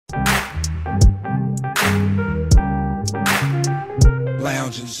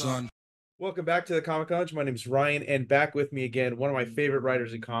lounging, son. Welcome back to the Comic Lounge. My name is Ryan, and back with me again, one of my favorite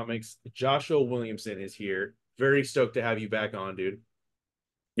writers in comics, Joshua Williamson, is here. Very stoked to have you back on, dude.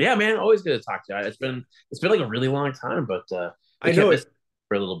 Yeah, man, always good to talk to you. It's been like a really long time, but we I kept know missing it.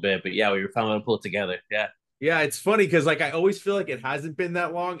 for a little bit. But yeah, we were finally able to pull it together. Yeah, Yeah, it's funny because I always feel like it hasn't been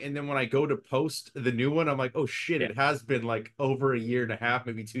that long, and then when I go to post the new one, I'm like, oh shit, yeah, it has been like over a year and a half,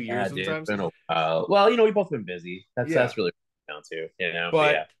 maybe 2 years yeah, dude. It's sometimes. been a while. Well, we both been busy. That's Yeah, that's really down to But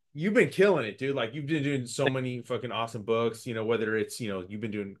but yeah, you've been killing it, dude. Like you've been doing so many fucking awesome books. Whether it's you've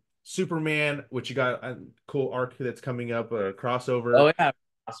been doing Superman, which you got a cool arc that's coming up, a crossover. oh yeah,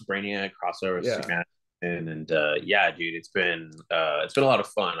 awesome Brainiac crossover with Yeah. Superman, and yeah, dude, it's been a lot of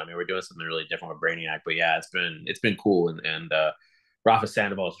fun. I mean, we're doing something really different with Brainiac, but yeah, it's been cool, and Rafa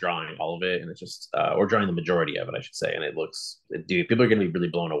Sandoval is drawing all of it, and it's just or drawing the majority of it, I should say, and it looks, dude, people are gonna be really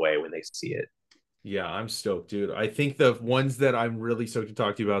blown away when they see it. Yeah, I'm stoked, dude. I think the ones that I'm really stoked to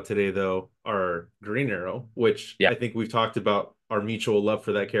talk to you about today, though, are Green Arrow, which Yeah, I think we've talked about our mutual love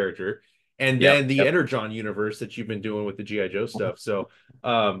for that character, and yep, then the yep. Energon universe that you've been doing with the G.I. Joe stuff. So,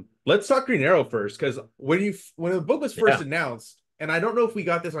 let's talk Green Arrow first, because when the book was first Yeah. announced, and I don't know if we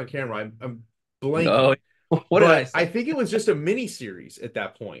got this on camera, I'm Oh, blanking, what did I but I say? think it was just a mini series at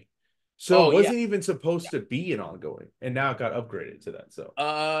that point. So it Oh yeah. wasn't even supposed to be an ongoing, and now it got upgraded to that. So,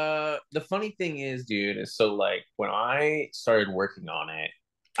 The funny thing is, dude, is so like when I started working on it,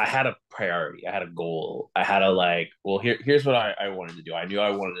 I had a priority, I had a goal, I had a like, well, here's what I wanted to do. I knew I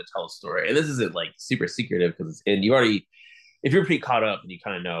wanted to tell a story, and this isn't like super secretive because and you already, if you're pretty caught up and you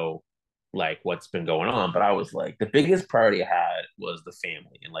kind of know like what's been going on. But I was like, the biggest priority I had was the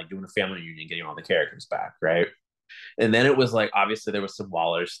family and like doing a family reunion, getting all the characters back, right? And then it was like obviously there was some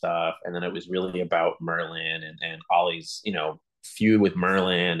Waller stuff, and then it was really about Merlin and Ollie's feud with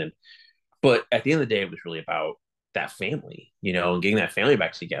Merlin, and but at the end of the day, it was really about that family, and getting that family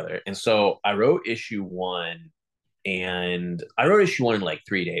back together. And so I wrote issue one, and I wrote issue one in like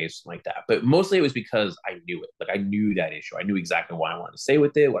 3 days, like that. But mostly it was because I knew it. Like I knew that issue. I knew exactly what I wanted to say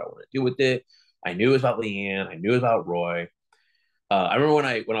with it, what I wanted to do with it. I knew it was about Leanne. I knew it was about Roy. I remember when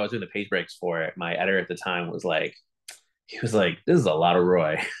I was doing the page breaks for it, my editor at the time he was like, "This is a lot of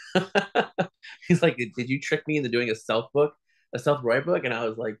Roy." He's like, "Did you trick me into doing a stealth Roy book?" And I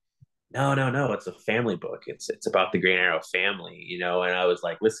was like, "No, no, no. It's a family book. It's about the Green Arrow family, And I was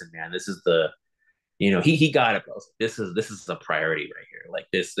like, "Listen, man, this is the." He got it, bro. This is a priority right here. Like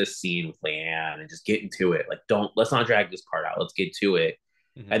this scene with Leanne and just get into it. Like, let's not drag this part out. Let's get to it,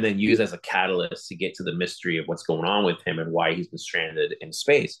 mhm. and then use as a catalyst to get to the mystery of what's going on with him and why he's been stranded in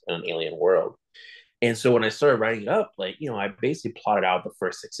space in an alien world. And so when I started writing it up, like, I basically plotted out the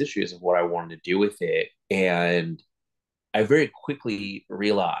first 6 issues of what I wanted to do with it. And I very quickly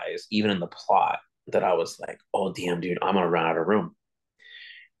realized, even in the plot, that I was like, oh, damn, dude, I'm going to run out of room.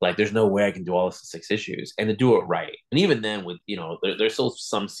 Like, there's no way I can do all this in 6 issues and to do it right. And even then, with, there's still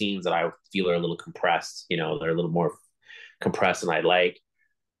some scenes that I feel are a little compressed, they're a little more compressed than I like.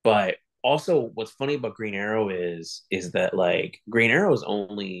 But also, what's funny about Green Arrow is that like Green Arrow is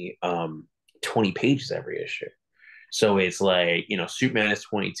only 20 pages every issue. So it's like, Superman is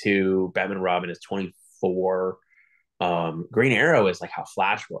 22, Batman and Robin is 24. Green Arrow is like how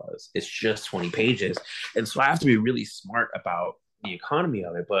Flash was. It's just 20 pages. And so I have to be really smart about the economy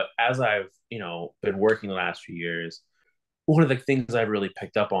of it. But as I've, been working the last few years, one of the things I've really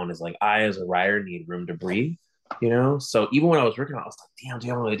picked up on is like I as a writer need room to breathe, So even when I was working on it, I was like, damn, do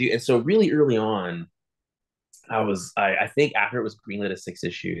you know what I do? And so really early on, I think after it was greenlit as 6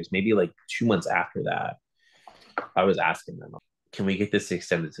 issues, maybe like 2 months after that, I was asking them, can we get this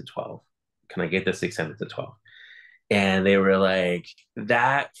extended to 12? Can I get this extended to 12? And they were like,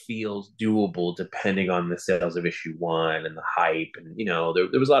 that feels doable depending on the sales of issue one and the hype. And,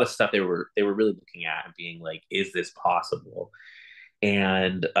 there was a lot of stuff they were really looking at and being like, is this possible?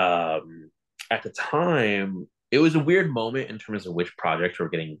 And at the time, it was a weird moment in terms of which projects were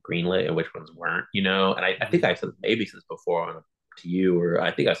getting greenlit and which ones weren't, And I think I said maybe said this before to you, or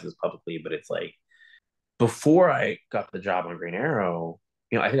I think I said this publicly, but it's like before I got the job on Green Arrow,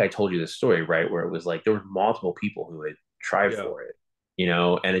 I think I told you this story, right? Where it was like there were multiple people who had tried Yeah. for it,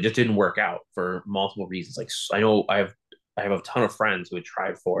 and it just didn't work out for multiple reasons. Like I know I have a ton of friends who had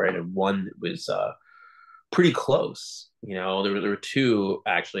tried for it, and one was pretty close. There were two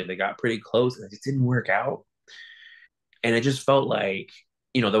actually that got pretty close, and it just didn't work out. And it just felt like,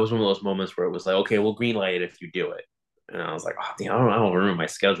 that was one of those moments where it was like, okay, we'll greenlight it if you do it. And I was like, oh, damn, I don't remember my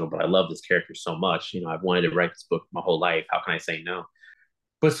schedule, but I love this character so much. I've wanted to write this book my whole life. How can I say no?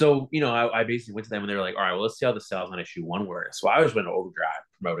 But so, I basically went to them and they were like, all right, well, let's see how the sales on issue one were. So I was went overdrive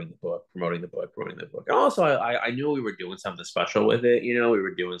promoting the book, promoting the book, promoting the book. And also I knew we were doing something special with it. We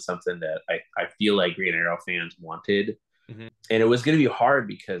were doing something that I feel like Green Arrow fans wanted. Mhm. And it was gonna be hard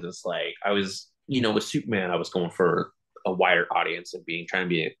because it's like I was, with Superman, I was going for a wider audience and trying to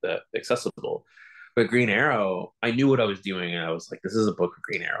be accessible. But Green Arrow, I knew what I was doing, and I was like, "This is a book for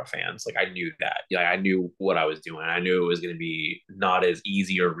Green Arrow fans." Like, I knew that. Yeah, I knew what I was doing. I knew it was going to be not as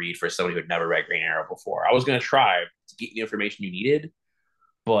easy or read for someone who had never read Green Arrow before. I was going to try to get you the information you needed,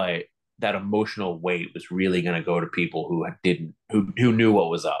 but that emotional weight was really going to go to people who didn't, who knew what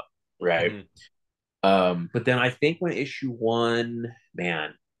was up, right? Mhm. But then I think when issue one,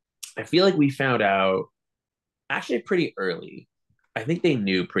 man, I feel like we found out actually pretty early. I think they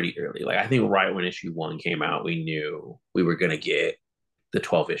knew pretty early. Like I think right when issue one came out, we knew we were gonna get the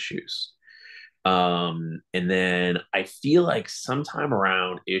 12 issues. And then I feel like sometime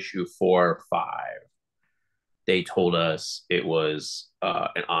around issue 4 or 5, they told us it was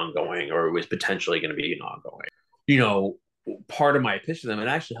an ongoing, or it was potentially going to be an ongoing. You know, Part of my pitch to them, it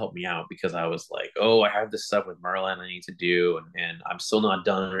actually helped me out because I was like, oh, I have this stuff with Merlin I need to do, and I'm still not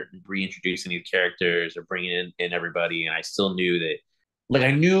done reintroducing these characters or bringing in everybody, and I still knew that, like, I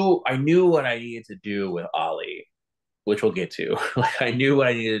knew what I needed to do with Ollie, which we'll get to. Like, I knew what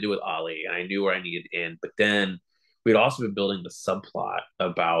I needed to do with Ollie, and I knew where I needed in, but then we'd also been building the subplot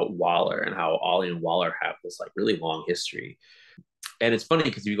about Waller and how Ollie and Waller have this like really long history. And it's funny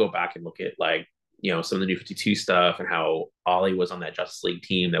because you go back and look at like, some of the New 52 stuff and how Ollie was on that Justice League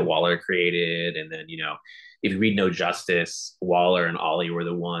team that Waller created. And then, if you read No Justice, Waller and Ollie were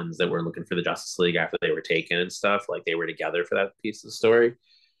the ones that were looking for the Justice League after they were taken and stuff. Like they were together for that piece of the story.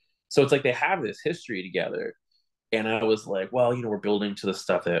 So it's like they have this history together. And I was like, well, we're building to the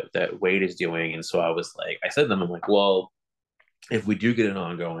stuff that Wade is doing. And so I said to them, I'm like, well, if we do get an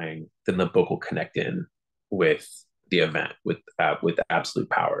ongoing, then the book will connect in with the event with absolute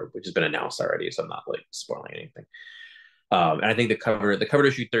power, which has been announced already. So I'm not like spoiling anything. And I think the cover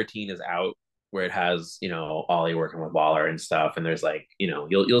issue 13 is out, where it has Ollie working with Waller and stuff. And there's like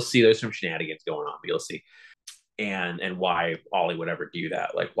you'll see there's some shenanigans going on, but you'll see and why Ollie would ever do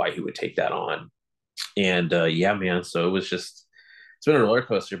that, like why he would take that on. And yeah, man. So it's been a roller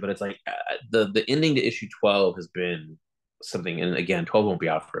coaster, but it's like the ending to issue 12 has been something. And again, 12 won't be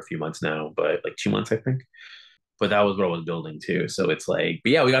out for a few months now, but like 2 months, I think. But that was what I was building too. So it's like,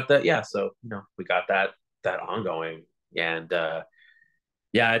 but yeah, we got that. Yeah, so we got that ongoing, and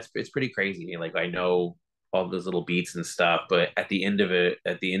yeah, it's pretty crazy. Like I know all those little beats and stuff, but at the end of it,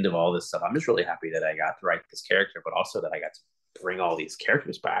 at the end of all this stuff, I'm just really happy that I got to write this character, but also that I got to bring all these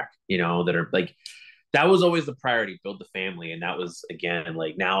characters back. That are like that was always the priority, build the family, and that was again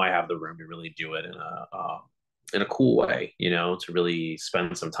like now I have the room to really do it in a cool way, to really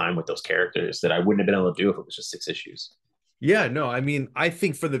spend some time with those characters that I wouldn't have been able to do if it was just 6 issues. Yeah, no, I mean, I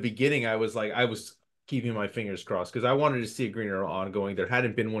think from the beginning, I was keeping my fingers crossed because I wanted to see a Green Arrow ongoing. There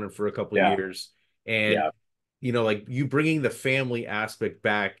hadn't been one for a couple Yeah, years, and yeah, like you bringing the family aspect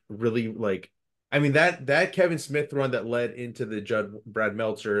back really like, I mean that Kevin Smith run that led into the Judd Brad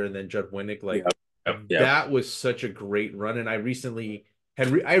Meltzer and then Judd Winnick, yeah, like yeah, that was such a great run, and I recently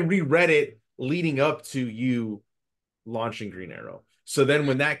I reread it leading up to you launching Green Arrow. So then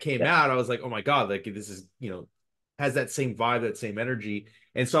when that came yeah, out, I was like, oh my God, like this is, has that same vibe, that same energy.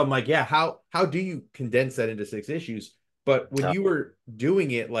 And so I'm like, yeah, how do you condense that into 6 issues? But when yeah. you were doing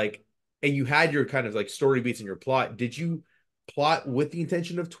it, like, and you had your kind of like story beats in your plot, did you plot with the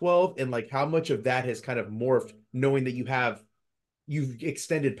intention of 12? And like how much of that has kind of morphed knowing that you've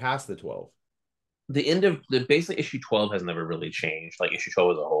extended past the 12? The end of the basic issue 12 has never really changed, like issue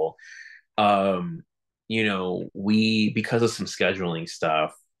 12 as a whole. um we, because of some scheduling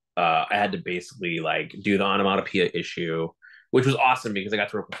stuff, I had to basically like do the onomatopoeia issue, which was awesome because I got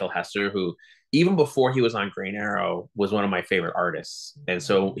to work with Phil Hester, who even before he was on Green Arrow was one of my favorite artists. And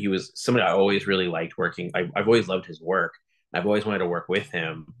so he was somebody I always really liked working. I've always loved his work. I've always wanted to work with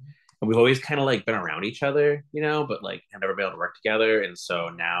him, and we've always kind of like been around each other, but like have never been able to work together. And so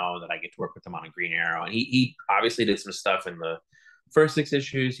now that I get to work with him on a Green Arrow, and he obviously did some stuff in the first 6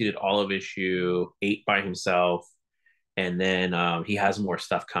 issues. He did all of issue 8 by himself, and then he has more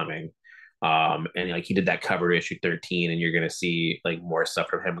stuff coming. And like he did that cover issue 13, and you're gonna see like more stuff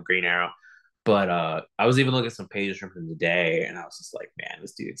from him with Green Arrow. But I was even looking at some pages from him today, and I was just like, man,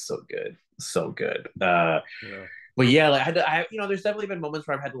 this dude's so good, so good. Yeah. But yeah, like there's definitely been moments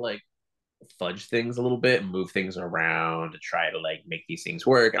where I've had to like fudge things a little bit and move things around to try to like make these things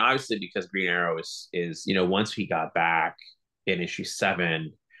work. And obviously, because Green Arrow is once we got back in issue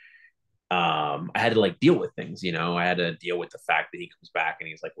 7, I had to like deal with things, you know. I had to deal with the fact that he comes back and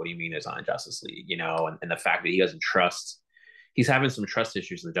he's like, "What do you mean there's not a Justice League?" You know, and the fact that he doesn't trust. He's having some trust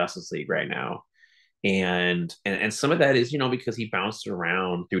issues in the Justice League right now, and some of that is, you know, because he bounced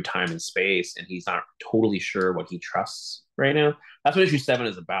around through time and space, and he's not totally sure what he trusts right now. That's what issue 7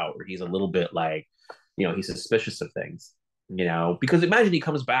 is about, where he's a little bit like, you know, he's suspicious of things, you know, because imagine he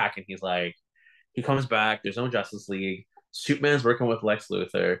comes back and he's like, he comes back. There's no Justice League. Superman's working with Lex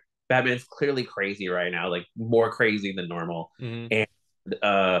Luthor. Batman's clearly crazy right now, like more crazy than normal. Mm-hmm. And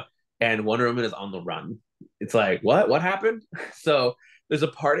uh and Wonder Woman is on the run. It's like, what? What happened? So there's a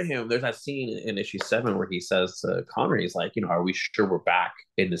part of him, there's that scene in issue 7 where he says to Connor, he's like, you know, are we sure we're back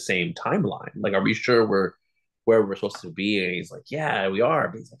in the same timeline? Like, are we sure we're where we're supposed to be? And he's like, yeah, we are.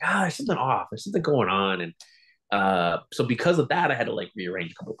 But he's like, there's something off. There's something going on. And so because of that, I had to like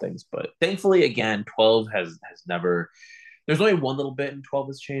rearrange a couple things. But thankfully, again, 12 has never. There's only one little bit in 12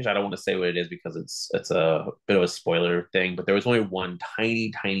 that's changed. I don't want to say what it is because it's a bit of a spoiler thing. But there was only one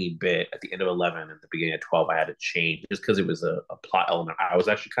tiny bit at the end of 11 and the beginning of 12 I had to change just because it was a plot element I was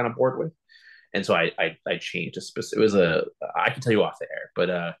actually kind of bored with, and so I changed a specific. It was a I can tell you off the air, but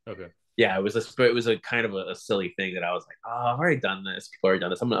Okay. yeah, it was a kind of a silly thing that I was like, oh, I've already done this. People already done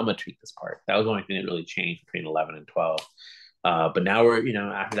this. I'm gonna tweak this part. That was the only thing that really changed between 11 and 12. But now we're, you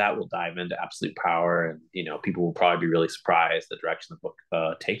know, after that we'll dive into Absolute Power, and you know, people will probably be really surprised the direction the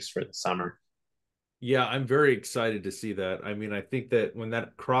book takes for the summer. Yeah, I'm very excited to see that. I mean, I think that when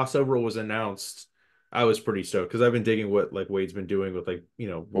that crossover was announced, I was pretty stoked because I've been digging what like Wade's been doing with like,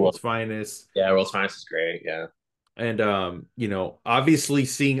 Well, World's Finest. yeah, World's Finest is great. Yeah. And obviously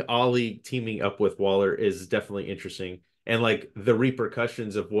seeing Ollie teaming up with Waller is definitely interesting. And like the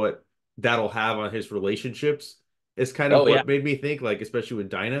repercussions of what that'll have on his relationships is kind of Oh yeah. what made me think, like, especially with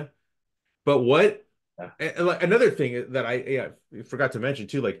Dinah. But what Yeah. and, like another thing that I forgot to mention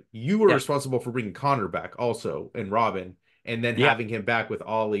too, like you were Yeah. responsible for bringing Connor back also and Robin, and then Yeah. having him back with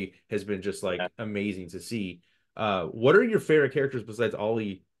Ollie has been just Yeah. like amazing to see. What are your favorite characters besides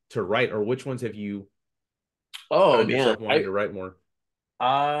Ollie to write, or which ones have you Oh found man, yourself wanting to write more?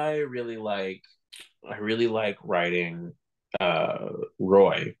 I really like I really like writing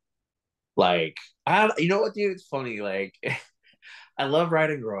Roy. Like, you know what, dude? It's funny. Like, I love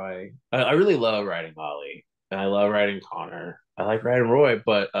writing Roy. I really love writing Ollie, and I love writing Connor. I like writing Roy,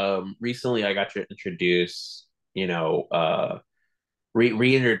 but recently I got to introduce, you know,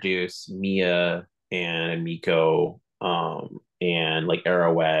 reintroduce Mia and Miko, and like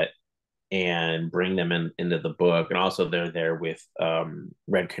Arrowette, and bring them into the book, and also they're there with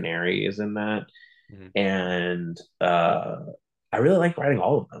Red Canary is in that, Mhm. and I really like writing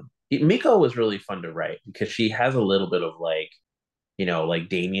all of them. Miko was really fun to write because she has a little bit of like, you know, like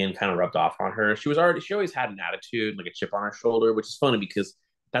Damien kind of rubbed off on her. She always had an attitude, like a chip on her shoulder, which is funny because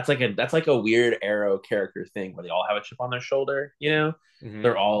that's like a weird Arrow character thing where they all have a chip on their shoulder, you know. Mhm.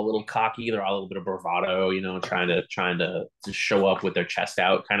 They're all a little cocky, they're all a little bit of bravado, you know, trying to show up with their chest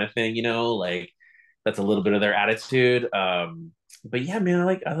out kind of thing, you know, like that's a little bit of their attitude. But yeah, man, I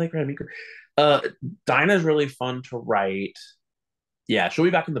like Ramiko. Uh Dinah's really fun to write. Yeah, she'll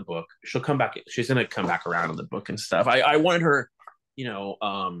be back in the book. She'll come back. She's gonna come back around in the book and stuff. I wanted her, you know,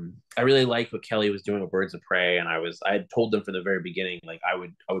 I really liked what Kelly was doing with Birds of Prey, and I had told them from the very beginning, like I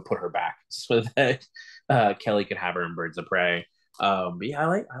would put her back so that Kelly could have her in Birds of Prey. But yeah, I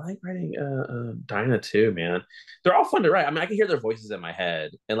like writing Dinah too, man. They're all fun to write. I mean, I can hear their voices in my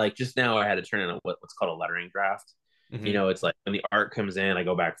head, and like just now, I had to turn in what's called a lettering draft. You Mhm. know, it's like when the art comes in, I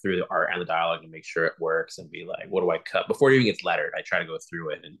go back through the art and the dialogue and make sure it works and be like, what do I cut? Before it even gets lettered, I try to go through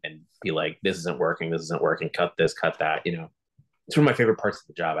it and be like, this isn't working, cut this, cut that, you know. It's one of my favorite parts of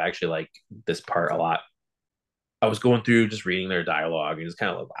the job. I actually like this part a lot. I was going through just reading their dialogue and just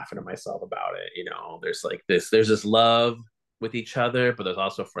kind of like laughing at myself about it. You know, there's this love with each other, but there's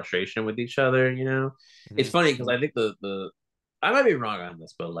also frustration with each other. You know, it's Mhm. funny because I think the I might be wrong on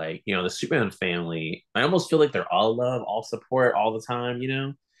this, but like, you know, the Superman family, I almost feel like they're all love, all support all the time. You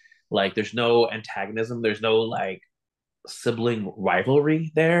know, like there's no antagonism, there's no like sibling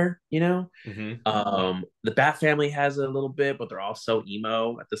rivalry there. You know, Mhm. the Bat family has a little bit, but they're all so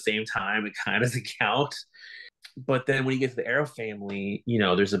emo at the same time. It kind of doesn't count. But then when you get to the Arrow family, you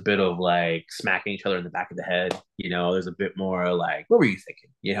know, there's a bit of like smacking each other in the back of the head. You know, there's a bit more like, what were you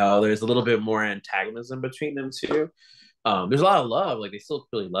thinking? You know, there's a little bit more antagonism between them too. There's a lot of love, like they still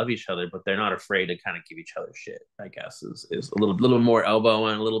really love each other, but they're not afraid to kind of give each other shit. I guess is a little more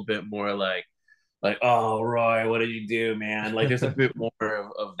elbowing, a little bit more like, oh Roy, what did you do, man? Like there's a bit more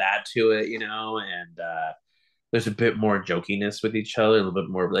of that to it, you know, and there's a bit more jokiness with each other, a little bit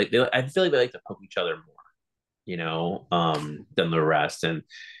more like I feel like they like to poke each other more, you know, than the rest. And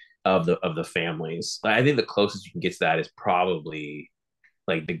of the families. I think the closest you can get to that is probably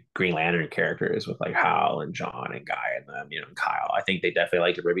like the Green Lantern characters with like Hal and John and Guy and them, and Kyle. I think they definitely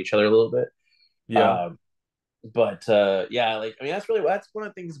like to rib each other a little bit. Yeah. Um, but yeah, like I mean, that's one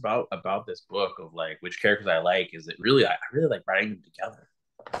of the things about this book of like which characters I like is that really I really like writing them together.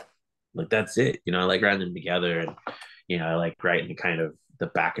 Like that's it, I like writing them together, and I like writing the kind of the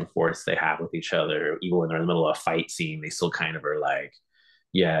back and forths they have with each other, even when they're in the middle of a fight scene, they still kind of are like,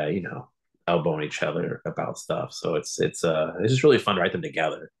 yeah, elbowing each other about stuff. So it's just really fun to write them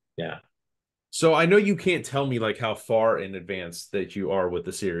together. Yeah. So I know you can't tell me like how far in advance that you are with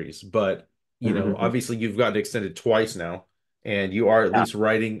the series, but obviously you've gotten extended twice now, and you are at Yeah. least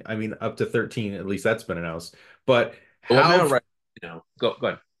writing, I mean, up to 13, at least that's been announced. But Well, I'm how now right. Go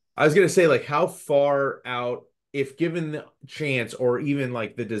ahead. I was gonna say, like, how far out, if given the chance or even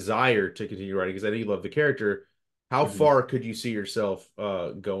like the desire to continue writing, because I know you love the character, how Mm-hmm. far could you see yourself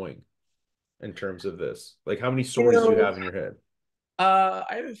going in terms of this? Like, how many You stories do you know, have in your head? I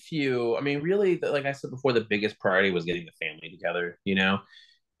have a few. I mean, really, like I said before, the biggest priority was getting the family together.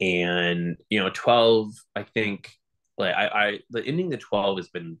 And 12, I think, like the ending the 12 has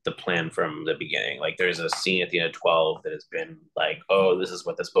been the plan from the beginning. Like there's a scene at the end of 12 that has been like, oh, this is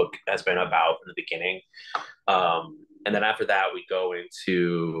what this book has been about in the beginning. And then after that we go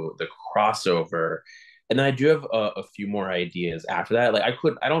into the crossover, and then I do have a few more ideas after that. Like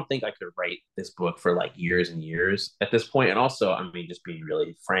I don't think I could write this book for like years and years at this point. And also, I mean, just being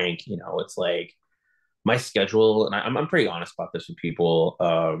really frank, it's like my schedule, and I'm pretty honest about this with people.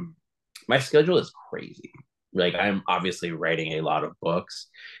 My schedule is crazy. Like I'm obviously writing a lot of books,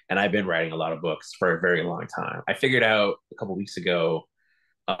 and I've been writing a lot of books for a very long time. I figured out a couple weeks ago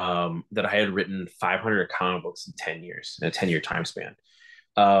that I had written 500 comic books in 10 years, in a 10-year time span.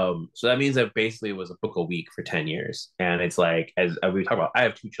 So that means that basically it was a book a week for 10 years. And it's like, as we talk about, I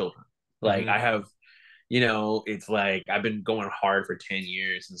have two children. Like I Hmm. have, it's like I've been going hard for 10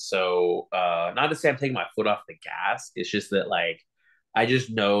 years. And so, not to say I'm taking my foot off the gas, it's just that like, I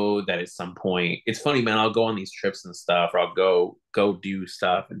just know that at some point, it's funny, man. I'll go on these trips and stuff, or I'll go do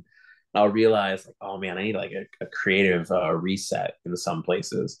stuff, and I'll realize like, oh man, I need like a creative reset in some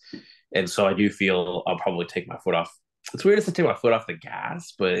places. And so I do feel I'll probably take my foot off. It's weird to take my foot off the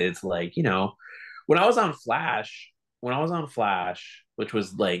gas, but it's like, when I was on Flash, which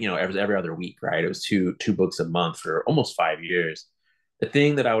was like, every other week, right? It was two books a month for almost 5 years. The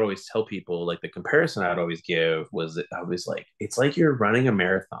thing that I would always tell people, like the comparison I'd always give was that I was like, it's like you're running a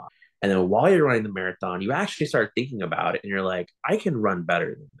marathon. And then while you're running the marathon, you actually start thinking about it and you're like, I can run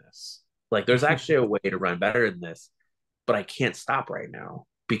better than this. Like there's actually a way to run better than this, but I can't stop right now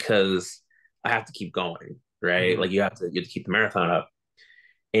because I have to keep going, right? Hmm. Like you have to keep the marathon up.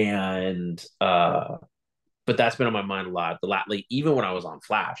 And but that's been on my mind a lot. Like even when I was on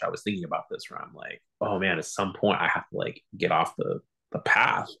Flash, I was thinking about this where I'm like, oh man, at some point I have to like get off the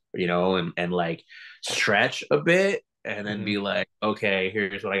path, and like stretch a bit and then Hmm. be like, okay,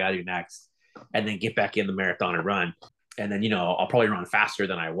 here's what I gotta do next. And then get back in the marathon and run. And then, I'll probably run faster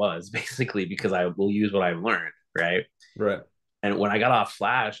than I was basically because I will use what I've learned. Right. Right. And when I got off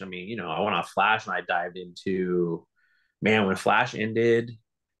Flash, I mean, I went off Flash and I dived into, man, when Flash ended,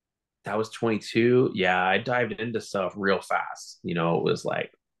 that was 22. Yeah, I dived into stuff real fast. It was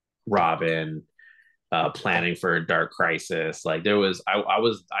like Robin, planning for a Dark Crisis. Like I dived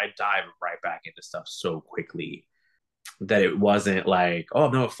right back into stuff so quickly that it wasn't like, oh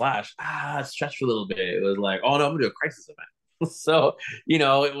no, Flash, stretch for a little bit. It was like, oh no, I'm gonna do a Crisis event. So,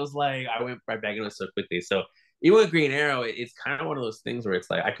 it was like I went right back into it so quickly. So even with Green Arrow, it's kind of one of those things where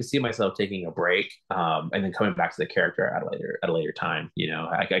it's like I could see myself taking a break, and then coming back to the character at a later time.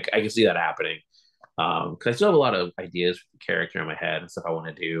 I can see that happening. Because I still have a lot of ideas for the character in my head and stuff I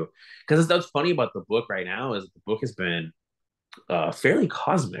want to do. Because that's funny about the book right now is the book has been fairly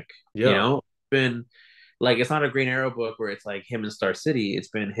cosmic. Yeah. Been like it's not a Green Arrow book where it's like him in Star City. It's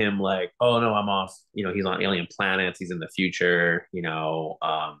been him like, oh no, I'm off. He's on alien planets. He's in the future. He's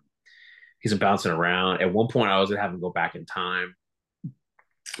been bouncing around. At one point, I was gonna have him go back in time,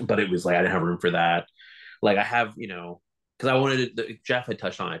 but it was like I didn't have room for that. Like I have, because I wanted to, Jeff had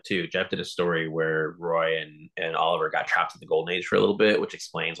touched on it too. Jeff did a story where Roy and Oliver got trapped in the Golden Age for a little bit, which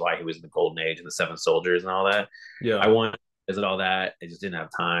explains why he was in the Golden Age and the Seven Soldiers and all that. I Yeah. wanted to visit all that. I just didn't have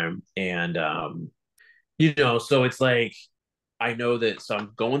time. And so it's like I know that so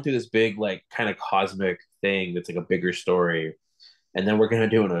I'm going through this big like kind of cosmic thing that's like a bigger story. And then we're gonna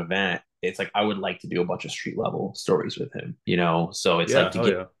do an event. It's like I would like to do a bunch of street level stories with him, So it's like Yeah. to Hell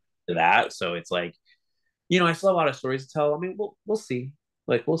get yeah. to that. So it's like I still have a lot of stories to tell. I mean, we'll see.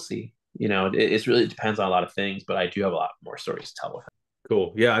 Like we'll see. It's really depends on a lot of things, but I do have a lot more stories to tell with him.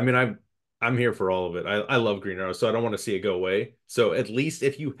 Cool. Yeah, I mean, I'm here for all of it. I love Green Arrow, so I don't want to see it go away. So at least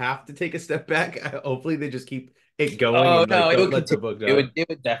if you have to take a step back, hopefully they just keep it going Oh and like no, it don't would let the continue. book It die.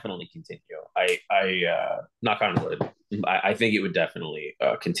 would definitely continue. Knock on wood. I think it would definitely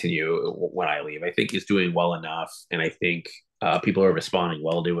continue when I leave. I think it's doing well enough, and I think people are responding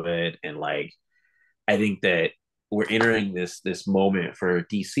well to it. And like, I think that we're entering this moment for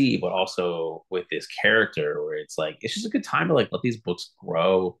DC, but also with this character where it's like it's just a good time to like let these books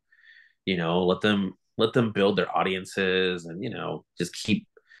grow. Let them build their audiences, and just keep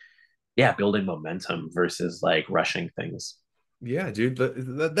building momentum versus like rushing things. Yeah, dude.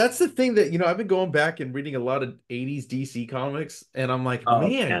 That's the thing that, I've been going back and reading a lot of 80s DC comics, and I'm like, Oh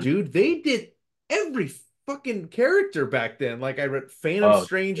man, man. dude, they did every fucking character back then. Like I read Phantom Oh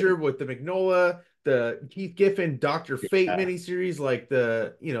Stranger with the Mignola, the Keith Giffen Doctor Fate yeah. miniseries, like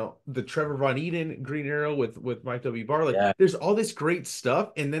the Trevor Von Eden Green Arrow with Mike W. Barr. Like Yeah. there's all this great stuff,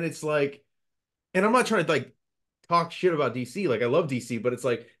 and then it's like, and I'm not trying to like talk shit about DC. Like I love DC, but it's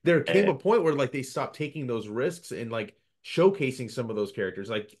like there came Yeah. a point where like they stopped taking those risks and like showcasing some of those characters.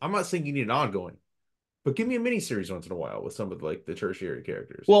 Like I'm not saying you need an ongoing, but give me a miniseries once in a while with some of like the tertiary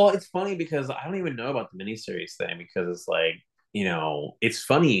characters. Well, it's funny because I don't even know about the miniseries thing because it's like, it's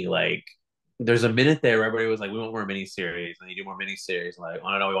funny. Like, there's a minute there where everybody was like, we want more miniseries, and you do more miniseries. Like, I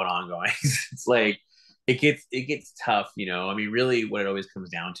don't know, we want ongoing. It's like, it gets tough, I mean, really, what it always comes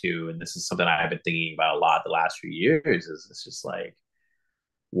down to, and this is something I've been thinking about a lot the last few years, is it's just like,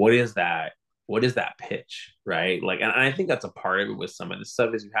 what is that? What is that pitch, right? Like, and I think that's a part of it with some of this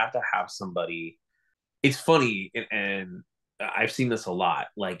stuff is you have to have somebody. It's funny, and I've seen this a lot.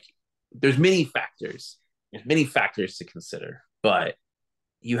 Like, there's many factors. There's many factors to consider, but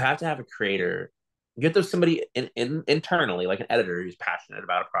you have to have a creator. You have to have somebody internally, like an editor who's passionate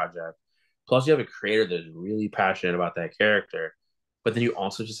about a project. Plus, you have a creator that's really passionate about that character. But then you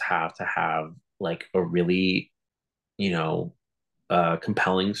also just have to have like a really, you know,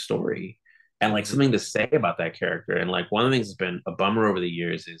 compelling story and like Hmm. something to say about that character. And like one of the things that's been a bummer over the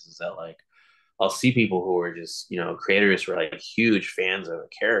years is that like I'll see people who are just, creators who are like huge fans of a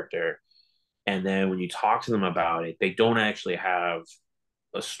character. And then when you talk to them about it, they don't actually have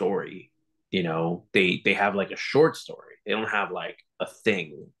a story. They have like a short story. They don't have like a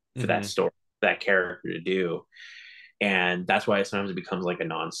thing for that Hmm. story, that character to do. And that's why sometimes it becomes like a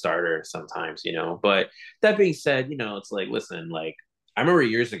non-starter sometimes. But that being said, it's like, listen, like I remember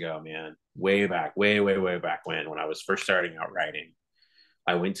years ago, man, way back, way, way, way back when I was first starting out writing,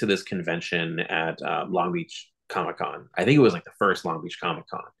 I went to this convention at Long Beach Comic Con. I think it was like the first Long Beach Comic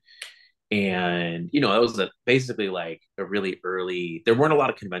Con. And, it was basically like a really early, there weren't a lot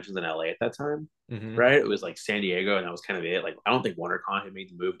of conventions in LA at that time, Hmm. right? It was like San Diego, and that was kind of it. Like, I don't think WonderCon had made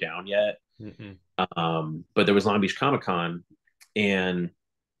the move down yet. Hmm. But there was Long Beach Comic Con, and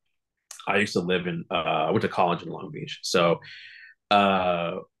I used to live I went to college in Long Beach. So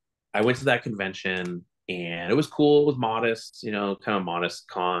uh, I went to that convention, and it was cool. It was modest, kind of modest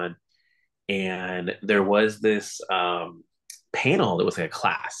con. And there was this panel that was like a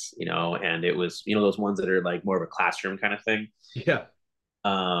class, and it was those ones that are like more of a classroom kind of thing. Yeah.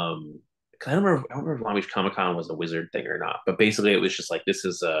 Um, 'Cause I don't remember if Long Beach Comic Con was a wizard thing or not, but basically it was just like this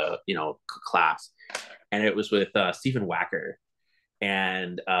is a class, and it was with Stephen Wacker,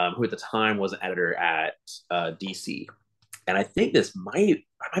 and who at the time was an editor at DC. And I think I might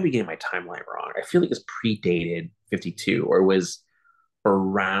be getting my timeline wrong. I feel like it's predated 52, or was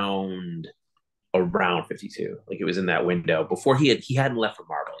around 52. Like it was in that window before he hadn't left for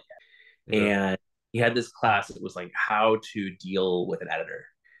Marvel yet. Okay. And he had this class that was like how to deal with an editor.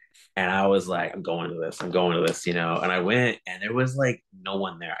 And I was like, I'm going to this, And I went, and there was like no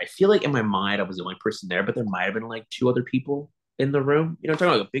one there. I feel like in my mind I was the only person there, but there might have been like two other people in the room. I'm talking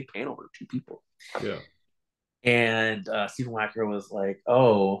about like a big panel with two people. Yeah. And Stephen Wacker was like,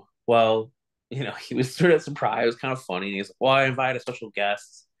 "Oh, well, he was sort of surprised. It was kind of funny. And he's like, well, I invited a special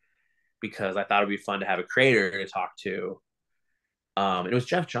guest because I thought it'd be fun to have a creator to talk to. And it was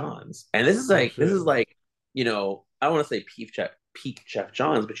Jeff Johns. And Oh this shit. is like, I don't want to say peak Jeff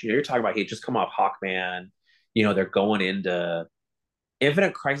Johns, but you're talking about he had just come off Hawkman. They're going into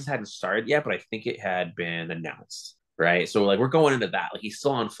Infinite Crisis hadn't started yet, but I think it had been announced. Right. So like we're going into that. Like he's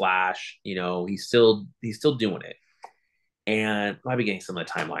still on Flash, he's still doing it. And I might be getting some of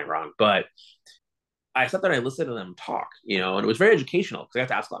the timeline wrong, but I sat there and I listened to them talk, and it was very educational because I got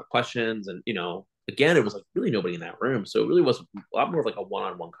to ask a lot of questions. And, again, it was like really nobody in that room. So it really was a lot more of like a one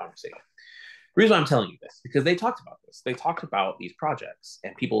on one conversation. The reason why I'm telling you this, because they talked about this. They talked about these projects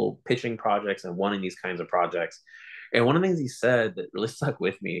and people pitching projects and wanting these kinds of projects. And one of the things he said that really stuck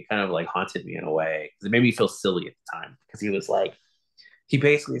with me, it kind of like haunted me in a way, because it made me feel silly at the time. Because he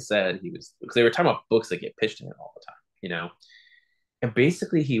basically said he was, because they were talking about books that get pitched to him all the time, you know, and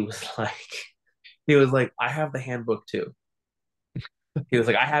basically he was like, I have the handbook too. He was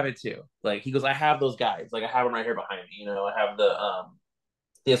like, I have it too. Like he goes, I have those guides. Like I have them right here behind me. You know, I have the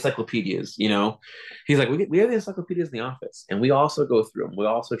encyclopedias. You know, he's like, we have the encyclopedias in the office, and we also go through them. We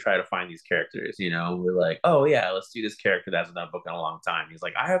also try to find these characters. You know, we're like, oh yeah, let's do this character that hasn't done a book in a long time. He's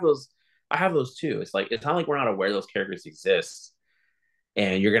like, I have those. I have those too. It's like it's not like we're not aware those characters exist,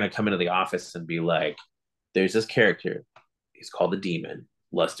 and you're gonna come into the office and be like, there's this character. He's called the Demon.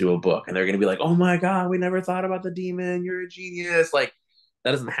 Let's do a book, and they're gonna be like, oh my god, we never thought about the Demon. You're a genius. Like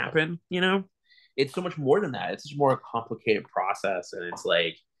that doesn't happen, you know? It's so much more than that. It's just more a complicated process. And it's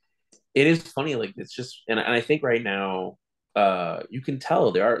like, it is funny. Like it's just, and I think right now, you can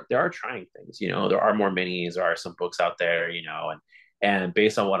tell there are trying things, you know, there are more minis, there are some books out there, you know, and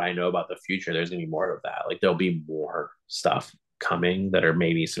based on what I know about the future, there's gonna be more of that. Like there'll be more stuff coming that are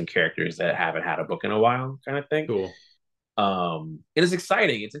maybe some characters that haven't had a book in a while kind of thing. Cool. It is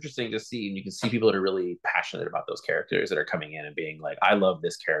exciting. It's interesting to see, and you can see people that are really passionate about those characters that are coming in and being like, I love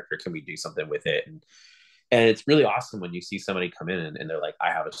this character, can we do something with it? And it's really awesome when you see somebody come in and they're like,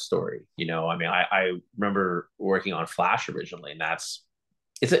 I have a story, you know. I mean, I remember working on Flash originally, and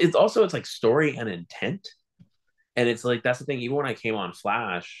it's also, it's like story and intent. And it's like, that's the thing, even when I came on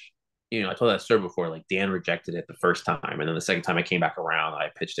Flash, you know, I told that story before, like Dan rejected it the first time, and then the second time I came back around, I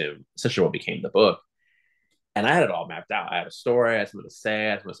pitched him essentially what became the book. And I had it all mapped out. I had a story, I had something to say, I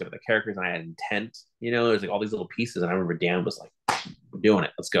had something to say about the characters, and I had intent. You know, there's like all these little pieces. And I remember Dan was like, we're doing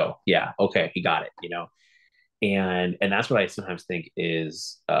it. Let's go. Yeah, okay, he got it, you know. And that's what I sometimes think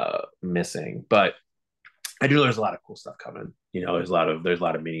is missing. But I do, there's a lot of cool stuff coming. You know, there's a lot of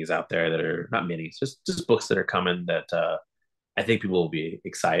minis out there that are not minis, just books that are coming that I think people will be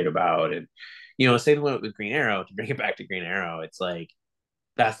excited about. And you know, same with Green Arrow, to bring it back to Green Arrow, it's like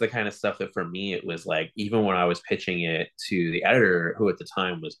that's the kind of stuff that for me it was like, even when I was pitching it to the editor, who at the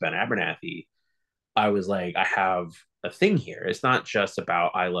time was Ben Abernathy, I was like, I have a thing here. It's not just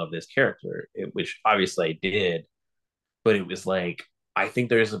about I love this character, which obviously I did, but it was like, I think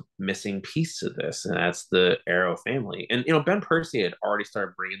there's a missing piece to this, and that's the Arrow family. And you know, Ben Percy had already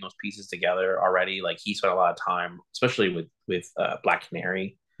started bringing those pieces together already. Like he spent a lot of time, especially with Black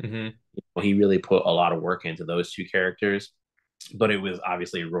Canary. Mm-hmm. He really put a lot of work into those two characters, but it was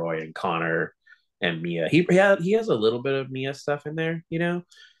obviously Roy and Connor and Mia. He has a little bit of Mia stuff in there, you know.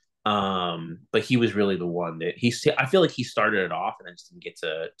 But he was really the one that I feel like he started it off and then just didn't get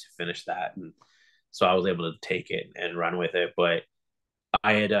to finish that. And so I was able to take it and run with it. But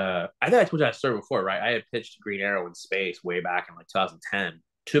I think I told you that story before, right? I had pitched Green Arrow in space way back in like 2010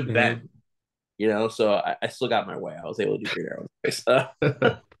 to Mm-hmm. Ben, you know, so I still got my way. I was able to do Green Arrow in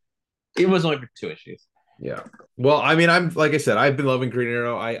space. It was only for 2 issues. Yeah. Well, I mean, I'm like I said, I've been loving Green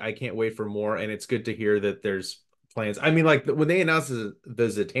Arrow. I can't wait for more, and it's good to hear that there's plans. I mean, like when they announced the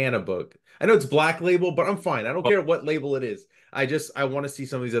Zatanna book, I know it's Black Label, but I'm fine. I don't care what label it is. I want to see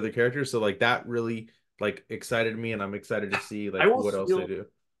some of these other characters. So like that really like excited me, and I'm excited to see I like will, what else you they know, do.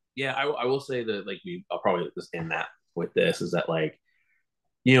 yeah, I will say that like I'll probably just end that with this is that like,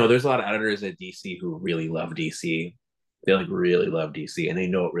 you know, there's a lot of editors at DC who really love DC. They like really love DC and they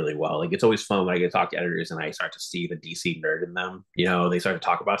know it really well. Like it's always fun when I get to talk to editors and I start to see the DC nerd in them. You know, they start to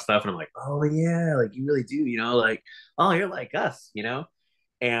talk about stuff and I'm like, oh yeah, like you really do. You know, like oh you're like us. You know,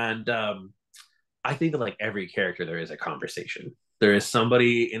 and I think that like every character there is a conversation. There is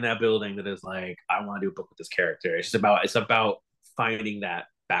somebody in that building that is like, I want to do a book with this character. It's about finding that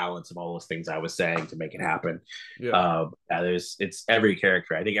balance of all those things I was saying to make it happen. Yeah. Yeah, it's every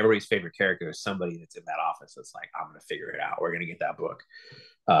character. I think everybody's favorite character is somebody that's in that office that's like, I'm gonna figure it out. We're gonna get that book.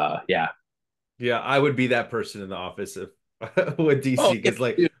 Yeah. Yeah, I would be that person in the office if with DC Oh yeah, because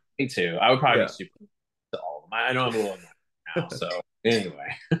like me too. I would probably be yeah. super to all of them. I know I'm a little annoyed now. So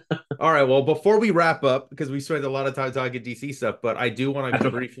anyway, All right, well, before we wrap up, because we spent a lot of time talking DC stuff, but I do want to that's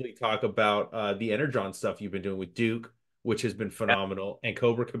okay. briefly talk about the Energon stuff you've been doing with Duke, which has been Yeah, phenomenal, and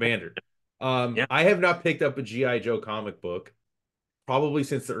Cobra Commander. yeah. I have not picked up a G.I. Joe comic book probably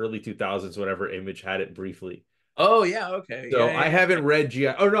since the early 2000s, whenever Image had it briefly. Oh yeah, okay. So Yeah, I yeah, haven't read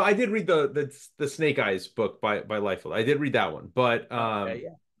G.I. Oh no, I did read the Snake Eyes book by Liefeld. I did read that one, but yeah. Okay,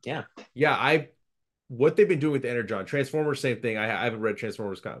 yeah. Yeah. yeah, I what they've been doing with the Energon, Transformers, same thing. I haven't read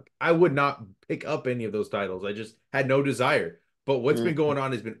Transformers comic. I would not pick up any of those titles. I just had no desire. But what's been Mm. going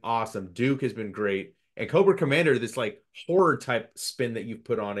on has been awesome. Duke has been great, and Cobra Commander, this like horror type spin that you've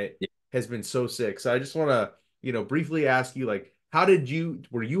put on it, Yeah. has been so sick. So I just want to, briefly ask you, like, how did you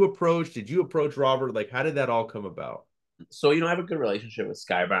were you approached? Did you approach Robert? Like, how did that all come about? So I have a good relationship with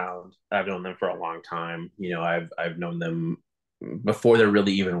Skybound. I've known them for a long time. I've known them. before there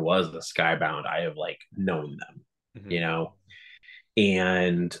really even was a Skybound, I have like known them, Mm-hmm. you know,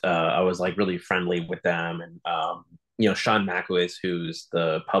 and I was like really friendly with them. And Sean Makowitz, who's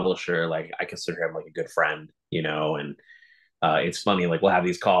the publisher, like I consider him like a good friend, and it's funny, like we'll have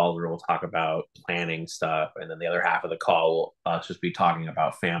these calls where we'll talk about planning stuff, and then the other half of the call will us just be talking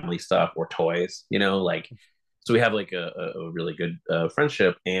about family stuff or toys, like so we have like a really good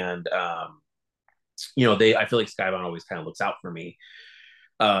friendship. And they I feel like Skybound always kind of looks out for me.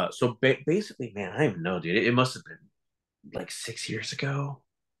 So basically, man, I don't even know, dude. It must have been like 6 years ago.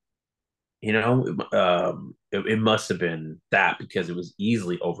 It must have been that because it was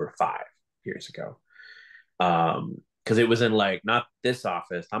easily over 5 years ago. Because it was in like not this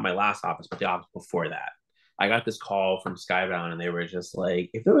office, not my last office, but the office before that. I got this call from Skybound, and they were just like,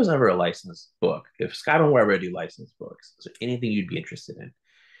 if there was ever a licensed book, if Skybound were ever to do licensed books, is there anything you'd be interested in?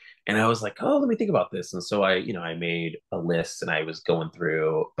 And I was like, oh, let me think about this. And so I made a list and I was going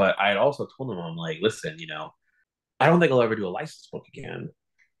through, but I had also told them, I'm like, listen, I don't think I'll ever do a licensed book again.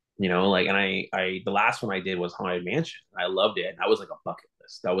 Like, and the last one I did was Haunted Mansion. I loved it. And that was like a bucket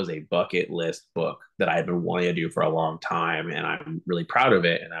list. That was a bucket list book that I had been wanting to do for a long time. And I'm really proud of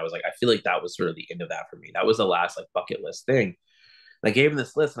it. And I was like, I feel like that was sort of the end of that for me. That was the last like bucket list thing. And I gave him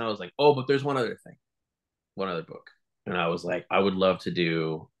this list and I was like, oh, but there's one other thing, one other book. And I was like, I would love to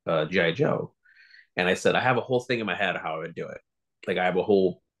do G.I. Joe. And I said, I have a whole thing in my head of how I would do it. Like I have a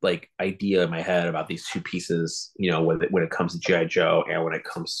whole like idea in my head about these two pieces, when it comes to G.I. Joe and when it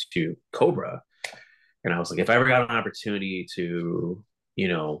comes to Cobra. And I was like, if I ever got an opportunity to,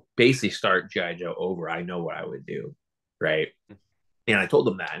 basically start G.I. Joe over, I know what I would do. Right. And I told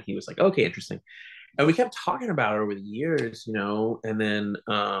him that, and he was like, okay, interesting. And we kept talking about it over the years, and then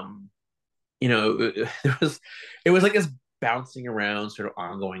there was it was like this bouncing around sort of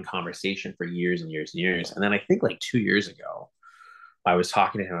ongoing conversation for years and years and years. And then I think like 2 years ago, I was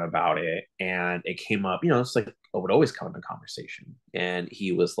talking to him about it and it came up, it's like it would always come up in conversation. And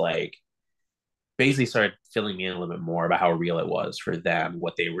he was like, basically started filling me in a little bit more about how real it was for them,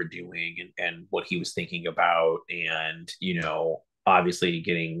 what they were doing and what he was thinking about. And, obviously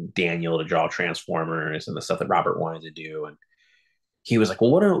getting Daniel to draw Transformers and the stuff that Robert wanted to do. And he was like, well,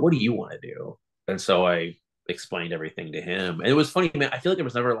 what do you want to do? And so I explained everything to him. And it was funny, man. I feel like there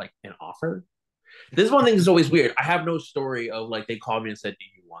was never like an offer. This is one thing that's always weird. I have no story of like they called me and said, do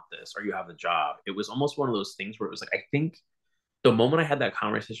you want this or you have the job? It was almost one of those things where it was like, I think the moment I had that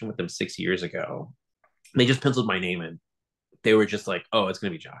conversation with them 6 years ago, they just penciled my name in. They were just like, oh, it's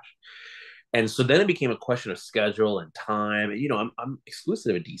going to be Josh. And so then it became a question of schedule and time. And, I'm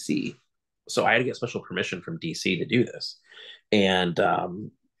exclusive at DC. So I had to get special permission from DC to do this. And, so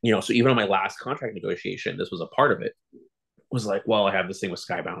even on my last contract negotiation, this was a part of it. Was like, well, I have this thing with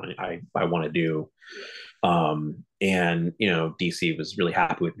Skybound I want to do. And DC was really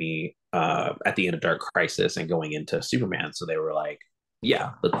happy with me at the end of Dark Crisis and going into Superman. So they were like,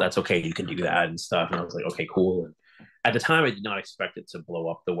 yeah, that's okay. You can do that and stuff. And I was like, okay, cool. And at the time, I did not expect it to blow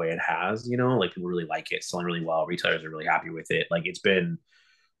up the way it has. Like people really like it, selling really well. Retailers are really happy with it. Like it's been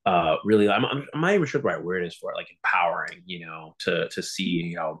really, I'm not even sure the right word is for it, like empowering, to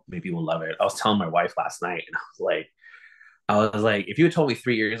see how many people love it. I was telling my wife last night, and I was like, if you had told me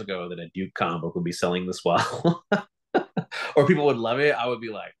 3 years ago that a Duke comic book would be selling this well, or people would love it, I would be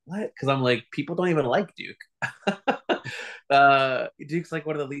like, what? Because I'm like, people don't even like Duke. Duke's like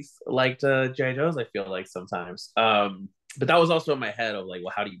one of the least liked G.I. Joes, I feel like sometimes. But that was also in my head of like,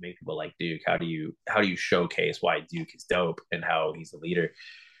 well, how do you make people like Duke? How do you showcase why Duke is dope and how he's a leader?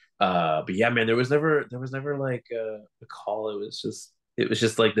 But yeah, man, there was never like a call. It was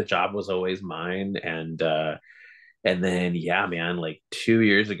just like the job was always mine. And then yeah, man, like 2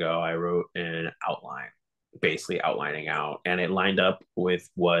 years ago I wrote an outline, basically outlining out, and it lined up with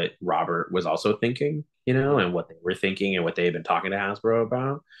what Robert was also thinking, and what they were thinking and what they had been talking to Hasbro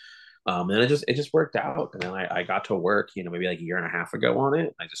about. And it just worked out. And then I got to work, maybe like a year and a half ago on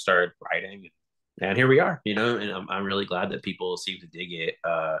it. I just started writing, and here we are, and I'm really glad that people seem to dig it.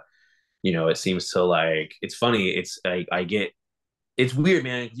 It seems to like, it's funny. It's like it's weird,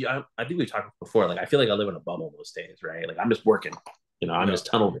 man. I think we talked before. Like, I feel like I live in a bubble most days, right? Like, I'm just working, I'm Yeah. just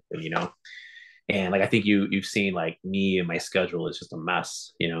tunnel vision, and like, I think you've seen like me and my schedule is just a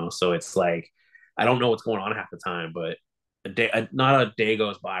mess, So it's like, I don't know what's going on half the time, but not a day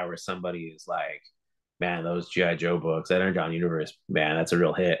goes by where somebody is like, man, those GI Joe books, that Energon Universe, man, that's a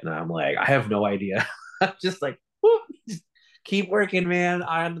real hit. And I'm like, I have no idea. I'm just like, whoop, just keep working, man.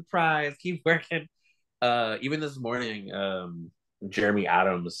 Eye on the prize. Keep working. Even this morning, Jeremy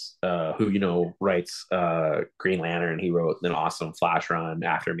Adams, who writes Green Lantern, he wrote an awesome Flash run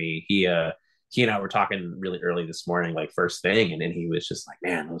after me. he and I were talking really early this morning, like first thing, and then he was just like,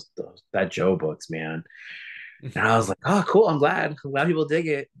 "Man, those that Joe books, man." And I was like, "Oh, cool. I'm glad people dig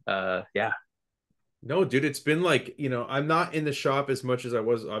it." Yeah, No, dude, it's been like, I'm not in the shop as much as I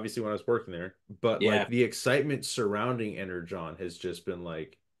was obviously when I was working there, but like yeah, the excitement surrounding Energon has just been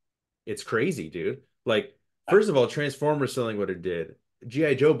like, it's crazy, dude. Like, first of all, Transformers selling what it did,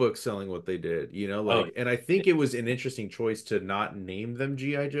 G.I. Joe books selling what they did, oh and I think it was an interesting choice to not name them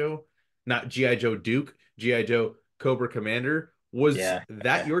G.I. Joe, not G.I. Joe Duke, G.I. Joe Cobra Commander. Was yeah,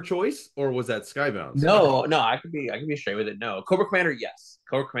 that yeah. your choice or was that Skybound's? No, no, I can be straight with it. No, Cobra Commander, yes.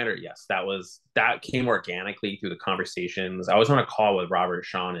 Cobra Commander, yes. That came organically through the conversations. I was on a call with Robert,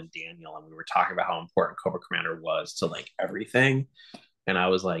 Sean, and Daniel, and we were talking about how important Cobra Commander was to like everything. And I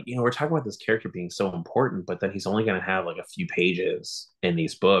was like, we're talking about this character being so important, but then he's only going to have like a few pages in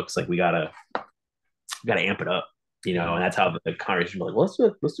these books. Like we gotta amp it up, and Mhm. that's how the conversation was like,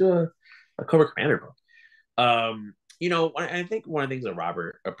 well, let's do a Cobra Commander book. I think one of the things that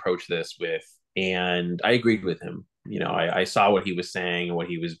Robert approached this with, and I agreed with him. I saw what he was saying and what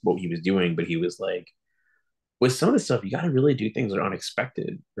he was doing, but he was like, with some of the stuff, you got to really do things that are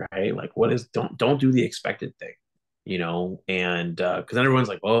unexpected, right? Like, what is don't do the expected thing, and because then everyone's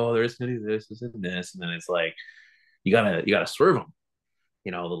like, oh, there's gonna do this, and this, and then it's like you gotta swerve them,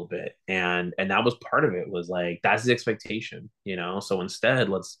 a little bit, and that was part of it. Was like that's the expectation, So instead,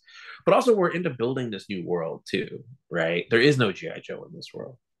 but also we're into building this new world too, right? There is no GI Joe in this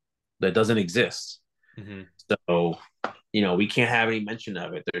world. That doesn't exist. Mhm. So we can't have any mention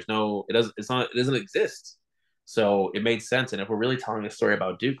of it. There's no, it doesn't, it's not, it doesn't exist. So it made sense. And if we're really telling a story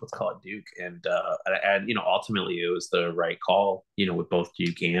about Duke, let's call it Duke. And ultimately it was the right call, with both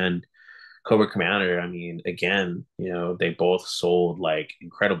Duke and Cobra Commander. I mean, again, they both sold like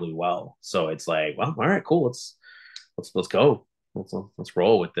incredibly well. So it's like, well, all right, cool. Let's go. Let's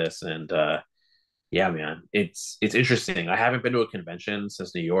roll with this. And yeah, man, it's interesting. I haven't been to a convention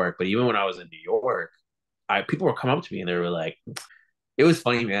since New York, but even when I was in New York, I people would come up to me and they were like, it was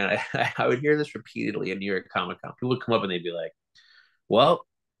funny, man. I would hear this repeatedly in New York Comic Con. People would come up and they'd be like, "Well,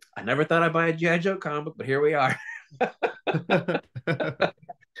 I never thought I'd buy a GI Joe comic, but here we are."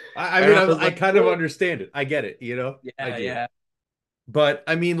 I And mean, I was I like, kind of "Cool, understand it. I get it, I yeah, do. yeah." But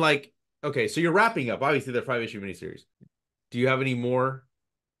I mean, like, okay, so you're wrapping up. Obviously, the 5-issue miniseries. Do you have any more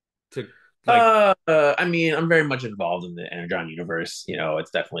to like? I mean, I'm very much involved in the Energon Universe.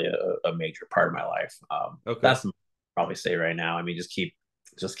 It's definitely a major part of my life. Okay. That's probably say right now. I mean, just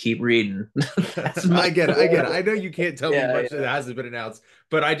keep reading. That's my I get it. I get it. I know you can't tell me yeah, much that yeah, hasn't been announced,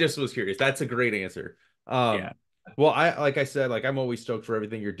 but I just was curious. That's a great answer. yeah. Well, like I said, like I'm always stoked for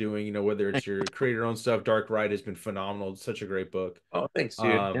everything you're doing, whether it's your create your own stuff. Dark Ride has been phenomenal. It's such a great book. Oh, thanks,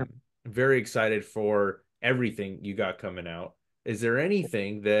 dude. Yeah. Um, very excited for everything you got coming out. Is there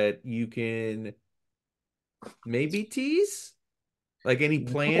anything that you can maybe tease? Like any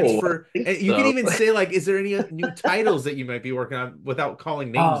plans No, I don't for, think and you can so. even say like, is there any new titles that you might be working on without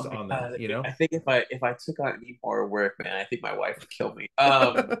calling names Oh on them, God, I think if I took on any more work, man, I think my wife would kill me.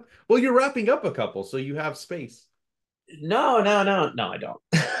 Well, you're wrapping up a couple, so you have space. No, no, no, no, I don't.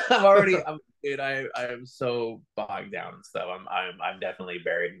 I'm dude, I am so bogged down and stuff. I'm definitely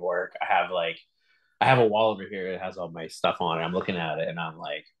buried in work. I have a wall over here that has all my stuff on it. I'm looking at it and I'm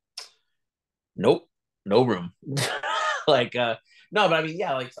like, nope, no room. like no, but I mean,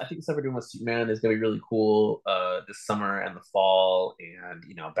 yeah, like I think the stuff we're doing with Superman is gonna be really cool this summer and the fall. And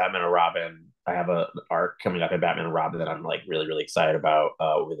Batman and Robin. I have a an arc coming up in Batman and Robin that I'm like really, really excited about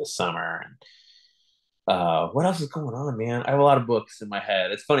over the summer. And what else is going on, man? I have a lot of books in my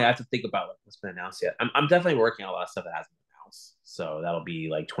head. It's funny, I have to think about like what's been announced yet. I'm definitely working on a lot of stuff that hasn't been announced. So that'll be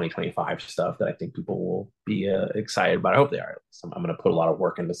like 2025 stuff that I think people will be excited about. I hope they are. So I'm going to put a lot of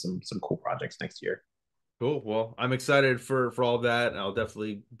work into some cool projects next year. Cool. Well, I'm excited for all of that, and I'll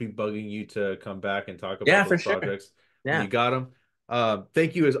definitely be bugging you to come back and talk about Yeah, those for sure. projects when Yeah. you got them.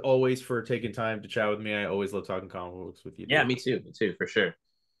 Thank you as always for taking time to chat with me. I always love talking comic books with you, Yeah, dude. me too. Me too, for sure.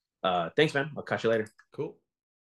 Thanks, man. I'll catch you later. Cool.